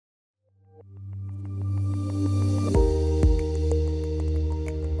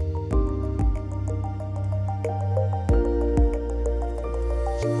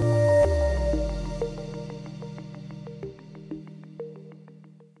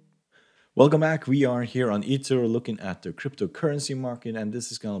Welcome back. We are here on Ether looking at the cryptocurrency market, and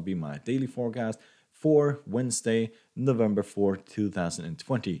this is going to be my daily forecast for Wednesday, November 4th,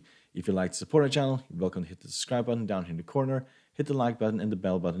 2020. If you'd like to support our channel, you're welcome to hit the subscribe button down here in the corner, hit the like button and the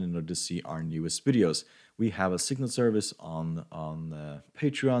bell button in order to see our newest videos. We have a signal service on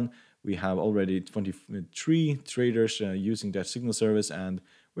Patreon. We have already 23 traders using that signal service, and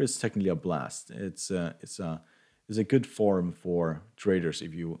it's technically a blast. It's a good forum for traders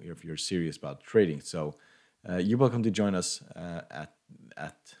if you're serious about trading. So you're welcome to join us at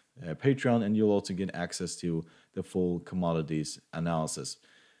Patreon, and you'll also get access to the full commodities analysis.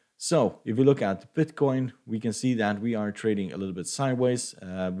 So if we look at Bitcoin, we can see that we are trading a little bit sideways.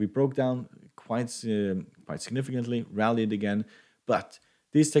 We broke down quite significantly, rallied again, but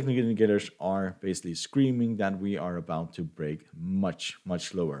these technical indicators are basically screaming that we are about to break much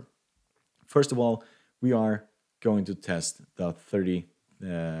lower. First of all, we are going to test the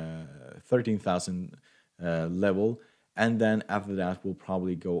 13,000 level, and then after that we'll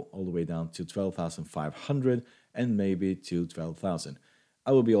probably go all the way down to 12,500 and maybe to 12,000.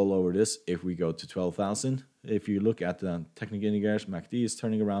 I will be all over this if we go to 12,000. If you look at the technical indicators, MACD is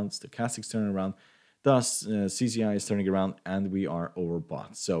turning around, stochastic is turning around, thus CCI is turning around, and we are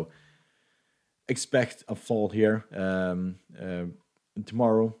overbought. So expect a fall here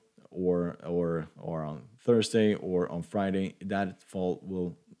tomorrow or on Thursday or on Friday. That fall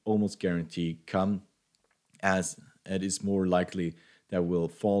will almost guarantee come, as it is more likely that we'll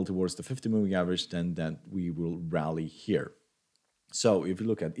fall towards the 50 moving average than that we will rally here. So if you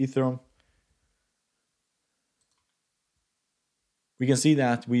look at Ethereum, we can see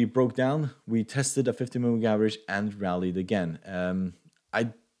that we broke down, we tested a 50 moving average and rallied again.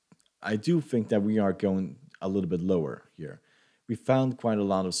 I do think that we are going a little bit lower here. We found quite a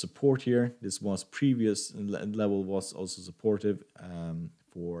lot of support here. This was previous level was also supportive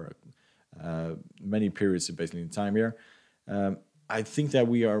for many periods basically in time here. I think that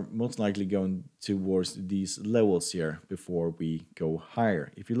we are most likely going towards these levels here before we go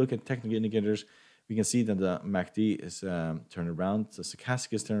higher. If you look at technical indicators, we can see that the MACD is turned around, the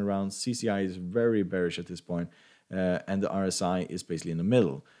stochastic is turned around, CCI is very bearish at this point, and the RSI is basically in the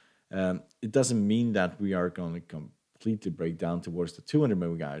middle. It doesn't mean that we are going to completely break down towards the 200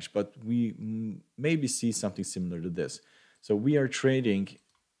 moving average, but we maybe see something similar to this. So we are trading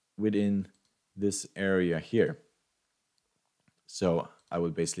within this area here. So I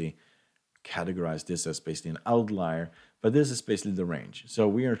would basically categorize this as basically an outlier, but this is basically the range. So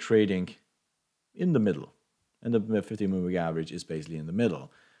we are trading in the middle, and the 50 moving average is basically in the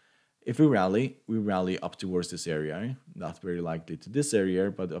middle. If we rally up towards this area, not very likely to this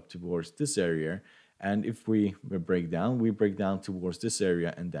area, but up towards this area. And if we break down towards this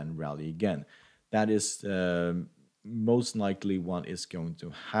area and then rally again. That is most likely what is going to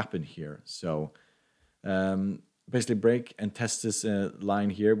happen here. So basically break and test this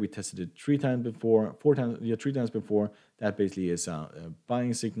line here. We tested it three times before. That basically is a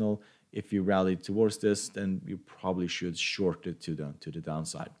buying signal. If you rally towards this, then you probably should short it to the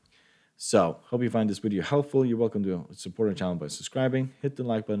downside. So, hope you find this video helpful. You're welcome to support our channel by subscribing, hit the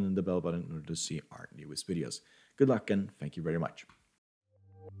like button and the bell button in order to see our newest videos. Good luck and thank you very much.